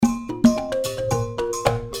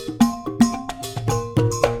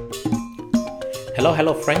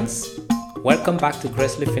Hello, friends. Welcome back to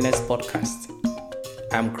Gracefully Finesse Podcast.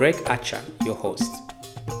 I'm Greg Archer, your host.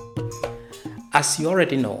 As you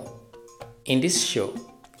already know, in this show,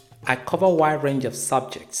 I cover a wide range of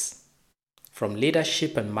subjects from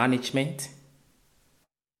leadership and management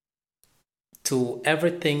to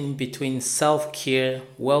everything between self-care,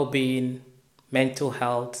 well-being, mental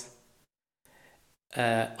health,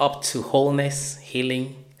 up to wholeness,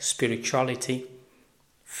 healing, spirituality,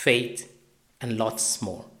 faith, and lots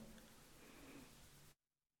more.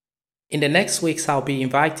 In the next weeks, I'll be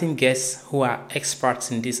inviting guests who are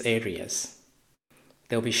experts in these areas.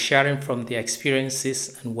 They'll be sharing from their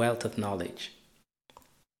experiences and wealth of knowledge.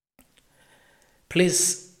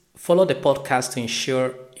 Please follow the podcast to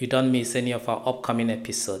ensure you don't miss any of our upcoming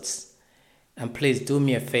episodes. And please do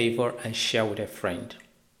me a favor and share with a friend.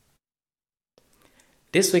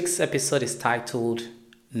 This week's episode is titled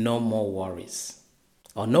No More Worries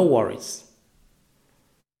or No Worries.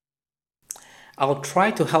 I'll try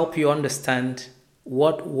to help you understand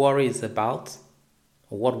what worry is about,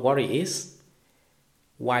 what worry is,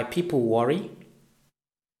 why people worry,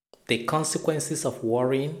 the consequences of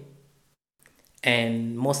worrying,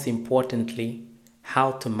 and most importantly,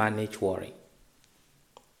 how to manage worry.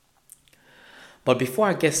 But before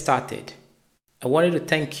I get started, I wanted to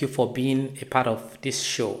thank you for being a part of this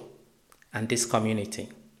show and this community.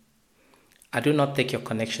 I do not take your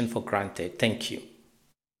connection for granted. Thank you.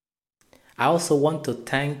 I also want to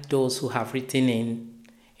thank those who have written in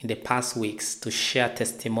the past weeks to share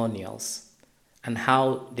testimonials and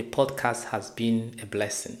how the podcast has been a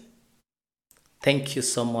blessing. Thank you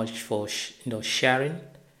so much for sharing.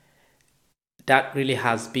 That really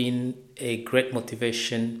has been a great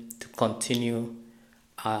motivation to continue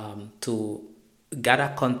to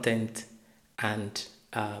gather content and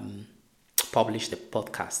publish the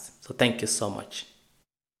podcast. So thank you so much.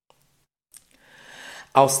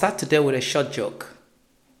 I'll start today with a short joke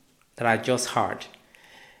that I just heard.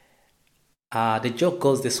 The joke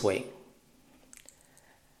goes this way.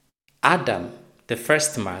 Adam, the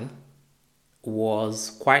first man, was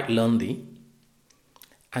quite lonely,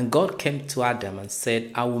 and God came to Adam and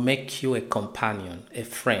said, I will make you a companion, a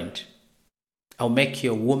friend. I'll make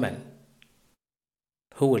you a woman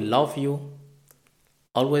who will love you,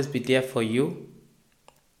 always be there for you,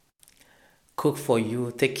 cook for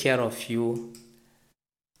you, take care of you,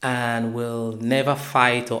 and will never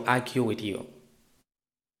fight or argue with you.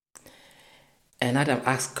 And Adam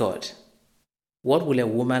asked God, what will a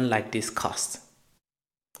woman like this cost?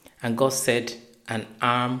 And God said, an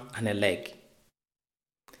arm and a leg.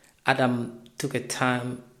 Adam took a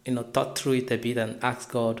time, thought through it a bit and asked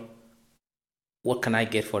God, what can I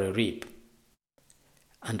get for a rib?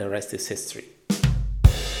 And the rest is history.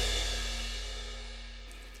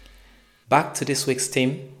 Back to this week's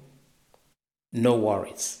theme. No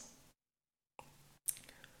worries.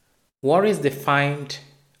 Worry is defined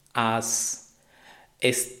as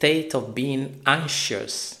a state of being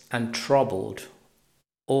anxious and troubled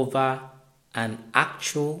over an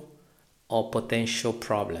actual or potential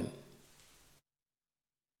problem.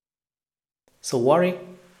 So worry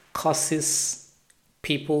causes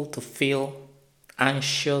people to feel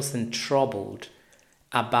anxious and troubled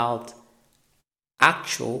about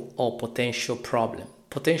actual or potential problem.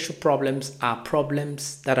 Potential problems are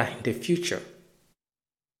problems that are in the future.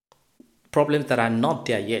 Problems that are not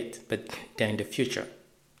there yet, but they're in the future.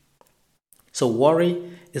 So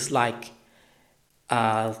worry is like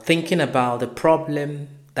thinking about the problem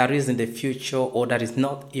that is in the future or that is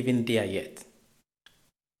not even there yet.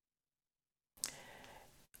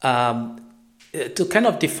 To kind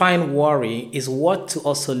of define worry is what to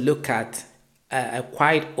also look at a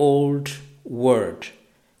quite old word.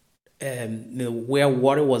 Where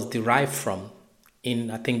worry was derived from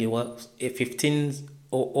I think it was a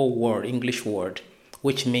 1500 word, English word,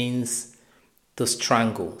 which means to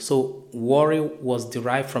strangle. So worry was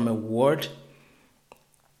derived from a word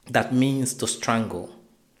that means to strangle.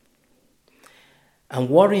 And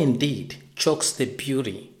worry indeed chokes the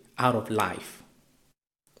beauty out of life.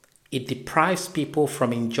 It deprives people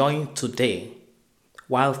from enjoying today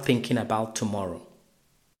while thinking about tomorrow.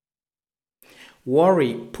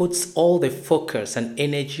 Worry puts all the focus and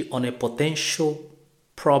energy on a potential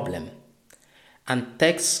problem and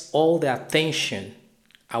takes all the attention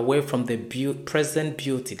away from the present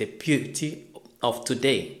beauty, the beauty of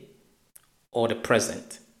today or the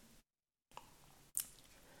present.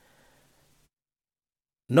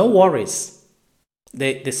 No worries.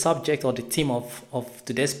 The subject or the theme of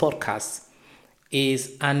today's podcast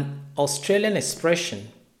is an Australian expression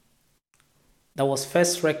that was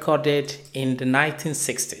first recorded in the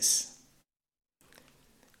 1960s.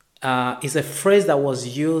 is a phrase that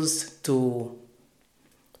was used to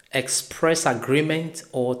express agreement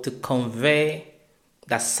or to convey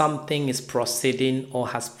that something is proceeding or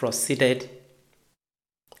has proceeded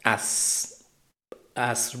as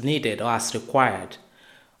needed or as required,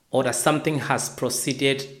 or that something has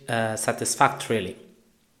proceeded satisfactorily.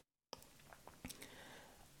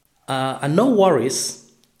 And no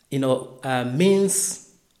worries, means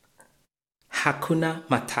Hakuna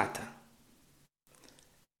Matata.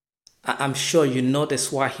 I'm sure you know the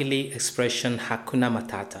Swahili expression Hakuna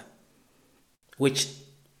Matata, which,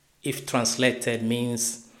 if translated,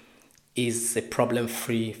 means is a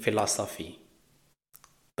problem-free philosophy.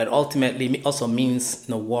 But ultimately it also means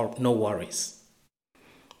no worries.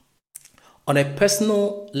 On a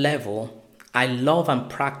personal level, I love and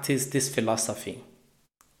practice this philosophy.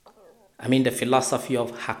 I mean the philosophy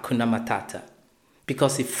of Hakuna Matata,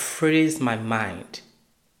 because it frees my mind.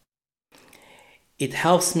 It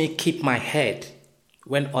helps me keep my head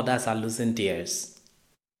when others are losing theirs.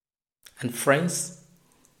 And friends,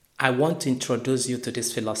 I want to introduce you to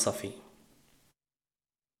this philosophy.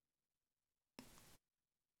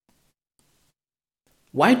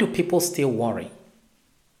 Why do people still worry?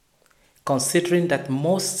 Considering that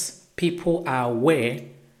most people are aware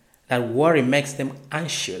that worry makes them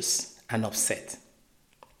anxious and upset.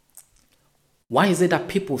 Why is it that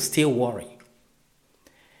people still worry?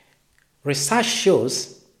 Research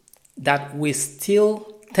shows that we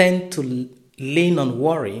still tend to lean on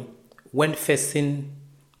worry when facing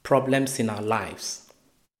problems in our lives.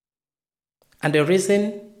 And the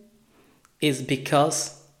reason is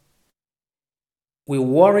because we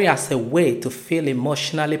worry as a way to feel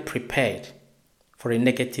emotionally prepared for a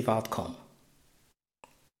negative outcome.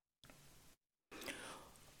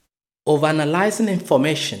 Overanalyzing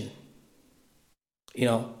information,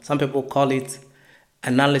 some people call it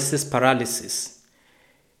analysis paralysis.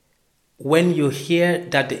 When you hear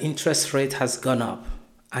that the interest rate has gone up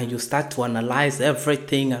and you start to analyze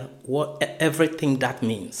everything and what everything that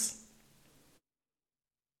means.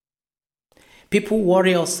 People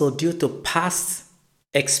worry also due to past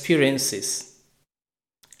experiences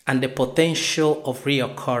and the potential of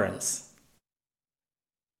reoccurrence.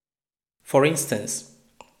 For instance,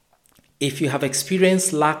 if you have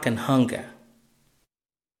experienced lack and hunger,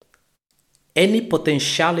 any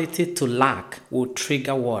potentiality to lack will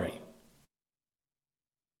trigger worry.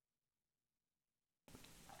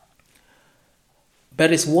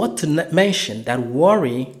 But it's worth to mention that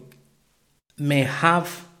worry may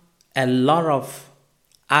have a lot of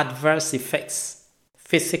adverse effects,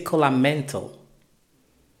 physical and mental,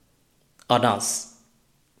 on us.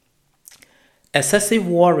 Excessive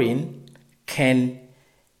worrying can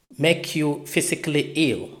make you physically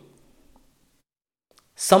ill.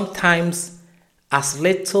 Sometimes as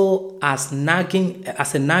little as a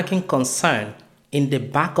nagging concern in the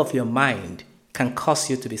back of your mind can cause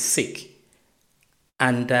you to be sick.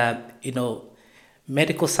 And,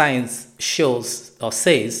 medical science shows or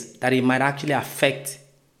says that it might actually affect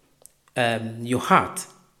your heart.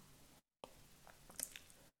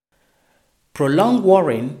 Prolonged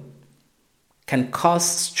worrying can cause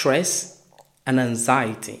stress and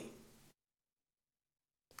anxiety.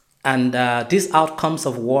 And these outcomes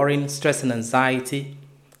of worrying, stress, and anxiety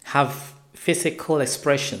have physical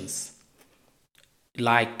expressions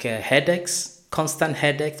like headaches, constant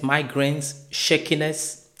headaches, migraines,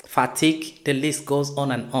 shakiness, fatigue, the list goes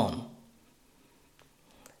on and on.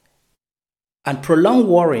 And prolonged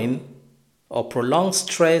worrying or prolonged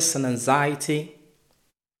stress and anxiety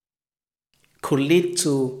could lead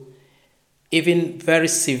to even very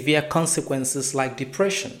severe consequences like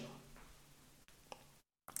depression.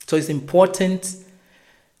 So it's important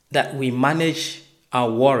that we manage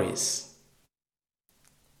our worries.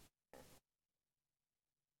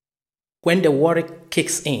 When the worry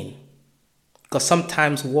kicks in, because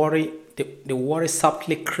sometimes the worry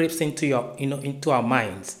subtly creeps into our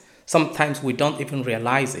minds. Sometimes we don't even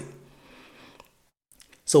realize it.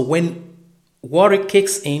 So when worry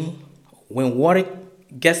kicks in, when worry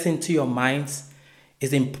gets into your minds,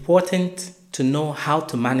 it's important to know how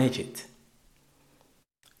to manage it.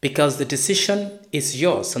 Because the decision is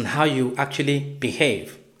yours on how you actually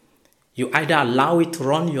behave. You either allow it to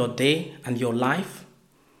run your day and your life,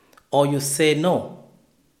 or you say, no,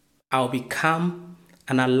 I'll be calm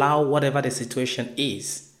and allow whatever the situation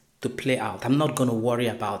is to play out. I'm not going to worry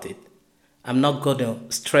about it. I'm not going to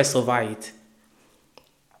stress over it.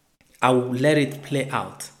 I will let it play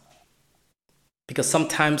out. Because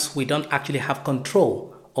sometimes we don't actually have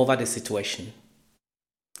control over the situation.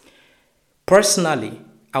 Personally,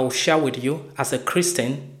 I will share with you, as a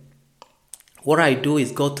Christian, what I do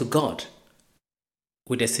is go to God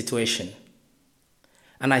with a situation.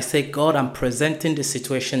 And I say, God, I'm presenting the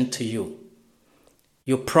situation to you.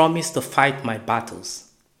 You promised to fight my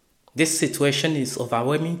battles. This situation is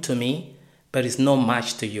overwhelming to me, but it's no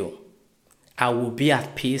match to you. I will be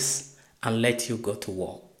at peace and let you go to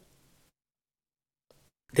war.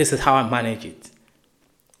 This is how I manage it.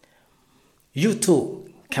 You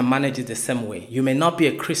too can manage it the same way. You may not be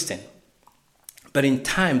a Christian, but in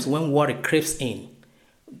times when worry creeps in,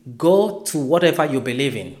 go to whatever you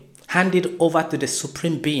believe in. Hand it over to the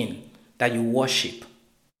supreme being that you worship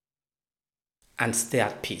and stay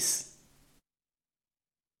at peace.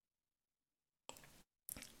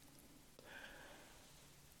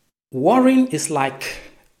 Worrying is like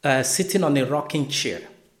sitting on a rocking chair.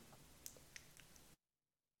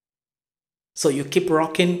 So you keep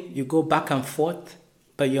rocking, you go back and forth,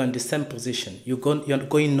 but you're in the same position. You're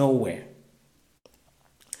going nowhere.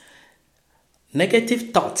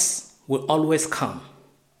 Negative thoughts will always come.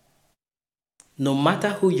 No matter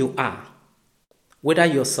who you are, whether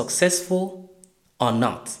you're successful or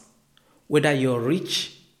not, whether you're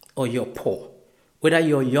rich or you're poor, whether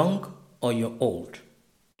you're young or you're old.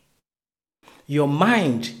 Your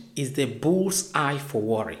mind is the bull's eye for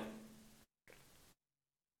worry.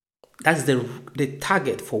 That's the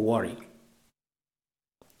target for worry.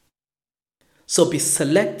 So be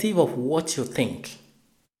selective of what you think.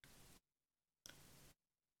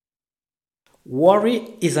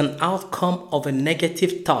 Worry is an outcome of a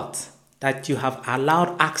negative thought that you have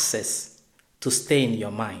allowed access to stay in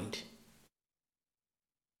your mind.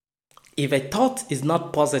 If a thought is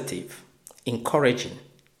not positive, encouraging,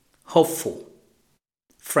 hopeful,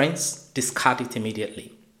 friends, discard it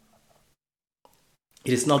immediately.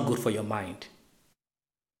 It is not good for your mind.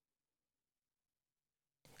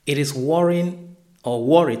 It is worrying or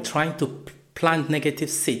worry trying to plant negative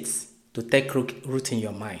seeds to take root in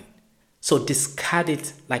your mind. So discard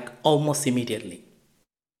it like almost immediately.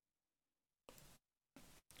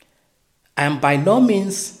 I am by no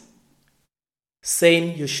means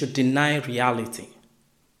saying you should deny reality.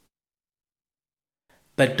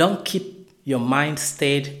 But don't keep your mind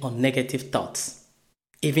stayed on negative thoughts,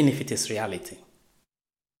 even if it is reality.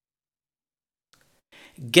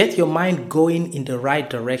 Get your mind going in the right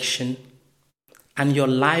direction, and your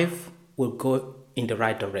life will go in the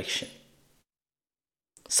right direction.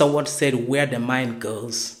 Someone said, where the mind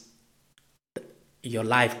goes, your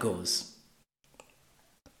life goes.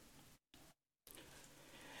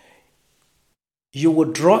 You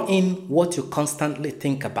will draw in what you constantly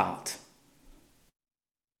think about.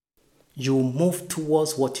 You will move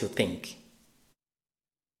towards what you think.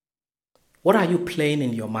 What are you playing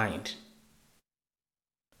in your mind?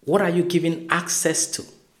 What are you giving access to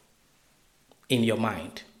in your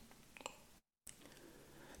mind?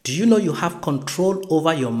 Do you know you have control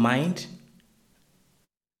over your mind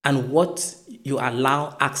and what you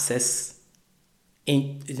allow access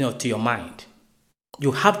to your mind?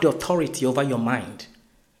 You have the authority over your mind.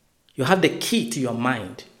 You have the key to your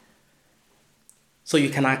mind. So you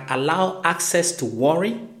can allow access to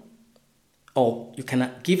worry, or you can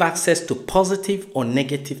give access to positive or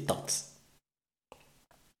negative thoughts.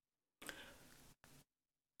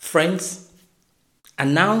 Friends,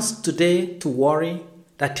 announce today to worry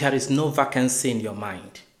that there is no vacancy in your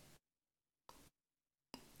mind.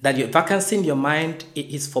 That your vacancy in your mind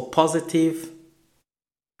is for positive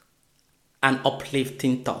and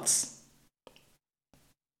uplifting thoughts.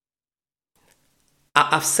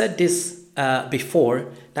 I've said this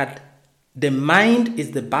before, that the mind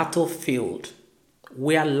is the battlefield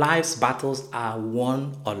where life's battles are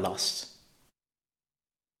won or lost.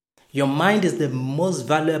 Your mind is the most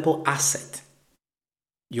valuable asset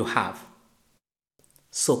you have.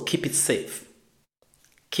 So keep it safe,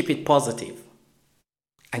 keep it positive,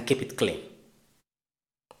 and keep it clean.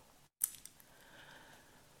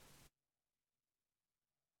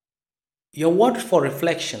 Your word for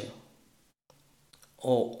reflection,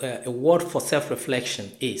 or a word for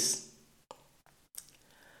self-reflection, is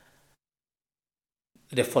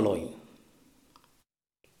the following.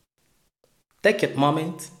 Take a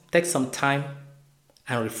moment, take some time,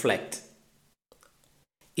 and reflect.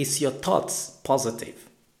 Is your thoughts positive?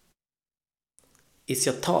 Is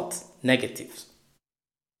your thoughts negative?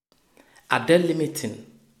 Are they limiting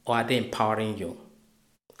or are they empowering you?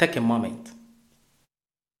 Take a moment.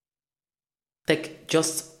 Take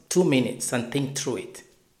just 2 minutes and think through it.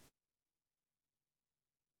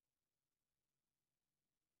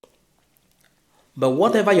 But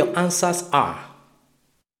whatever your answers are,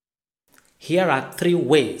 here are 3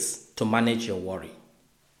 ways to manage your worry.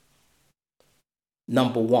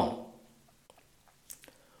 Number 1,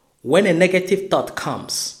 when a negative thought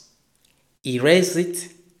comes, Erase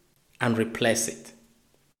it and replace it.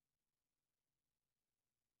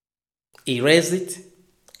 Erase it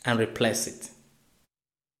and replace it.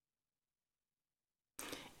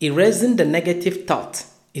 Erasing the negative thought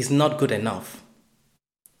is not good enough,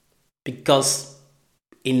 because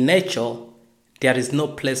in nature there is no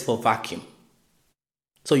place for vacuum.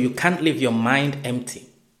 So you can't leave your mind empty.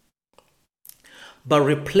 But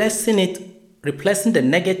replacing the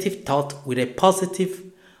negative thought with a positive,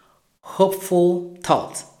 hopeful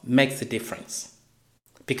thought makes the difference,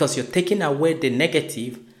 because you're taking away the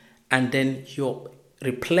negative and then you're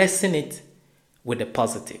replacing it with the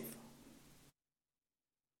positive.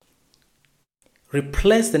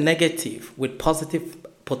 Replace the negative with positive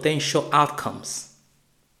potential outcomes.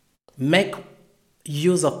 Make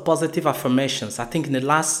use of positive affirmations. I think in the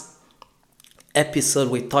last episode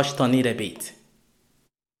we touched on it a bit.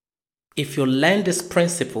 If you learn this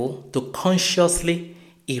principle to consciously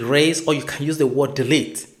erase, or you can use the word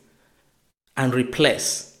delete and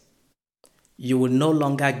replace, you will no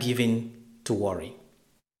longer give in to worry.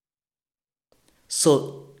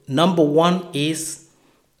 So, number one is,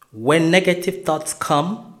 when negative thoughts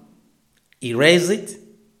come, erase it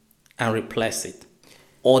and replace it,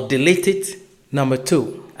 or delete it. Number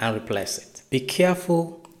two, and replace it. Be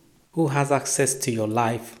careful who has access to your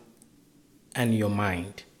life and your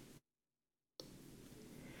mind.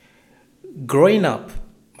 Growing up,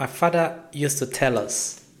 my father used to tell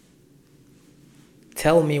us,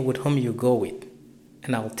 tell me with whom you go with,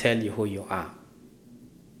 and I'll tell you who you are.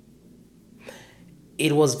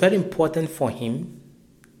 It was very important for him,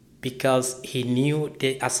 because he knew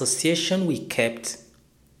the association we kept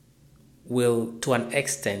will, to an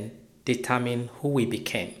extent, determine who we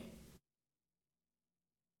became.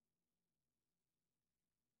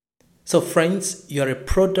 So friends, you're a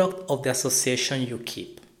product of the association you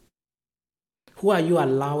keep. Who are you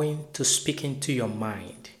allowing to speak into your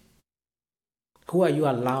mind? Who are you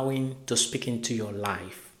allowing to speak into your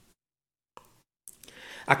life?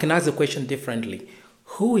 I can ask the question differently.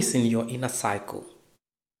 Who is in your inner cycle?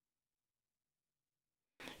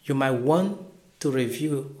 You might want to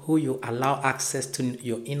review who you allow access to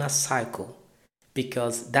your inner cycle,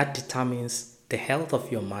 because that determines the health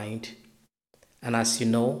of your mind. And as you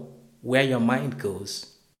know, where your mind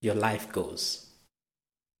goes, your life goes.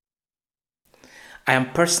 I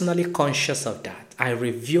am personally conscious of that. I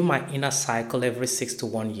review my inner cycle every 6 to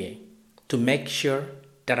 1 year to make sure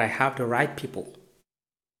that I have the right people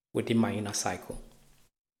within my inner cycle.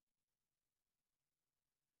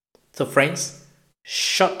 So friends,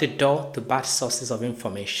 shut the door to bad sources of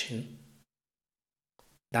information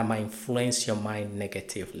that might influence your mind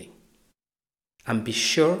negatively. And be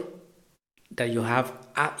sure that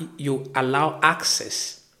you allow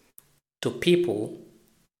access to people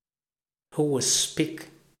who will speak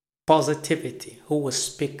positivity, who will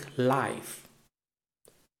speak life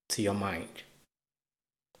to your mind.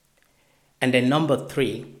 And then number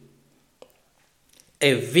 3,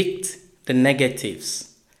 evict the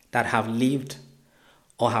negatives that have lived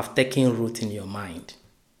or have taken root in your mind.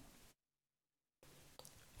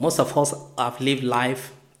 Most of us have lived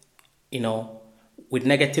life, with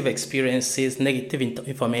negative experiences, negative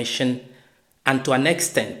information, and to an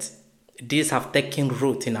extent, these have taken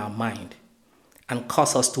root in our mind and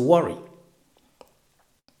cause us to worry.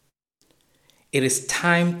 It is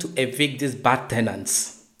time to evict these bad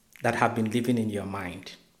tenants that have been living in your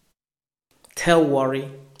mind. Tell worry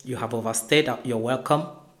you have overstayed your welcome.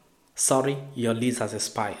 Sorry, your lease has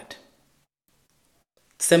expired.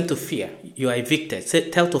 Same to fear, you are evicted.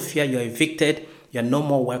 Tell to fear you are evicted, you are no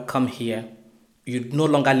more welcome here. You no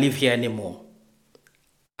longer live here anymore.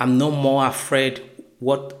 I'm no more afraid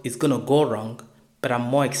what is going to go wrong, but I'm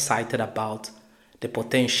more excited about the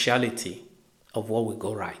potentiality of what will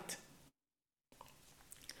go right.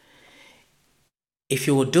 If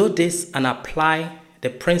you will do this and apply the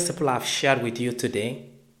principle I've shared with you today,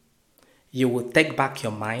 you will take back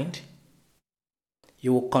your mind.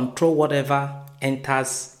 You will control whatever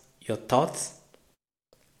enters your thoughts.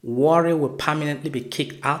 Worry will permanently be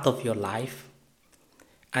kicked out of your life,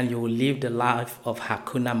 and you will live the life of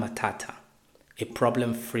Hakuna Matata, a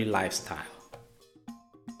problem-free lifestyle.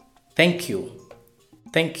 Thank you.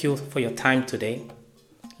 Thank you for your time today.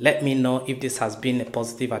 Let me know if this has been a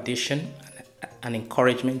positive addition and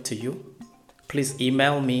encouragement to you. Please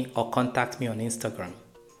email me or contact me on Instagram.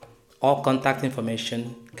 All contact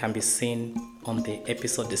information can be seen on the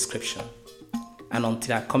episode description. And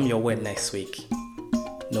until I come your way next week,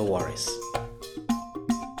 no worries.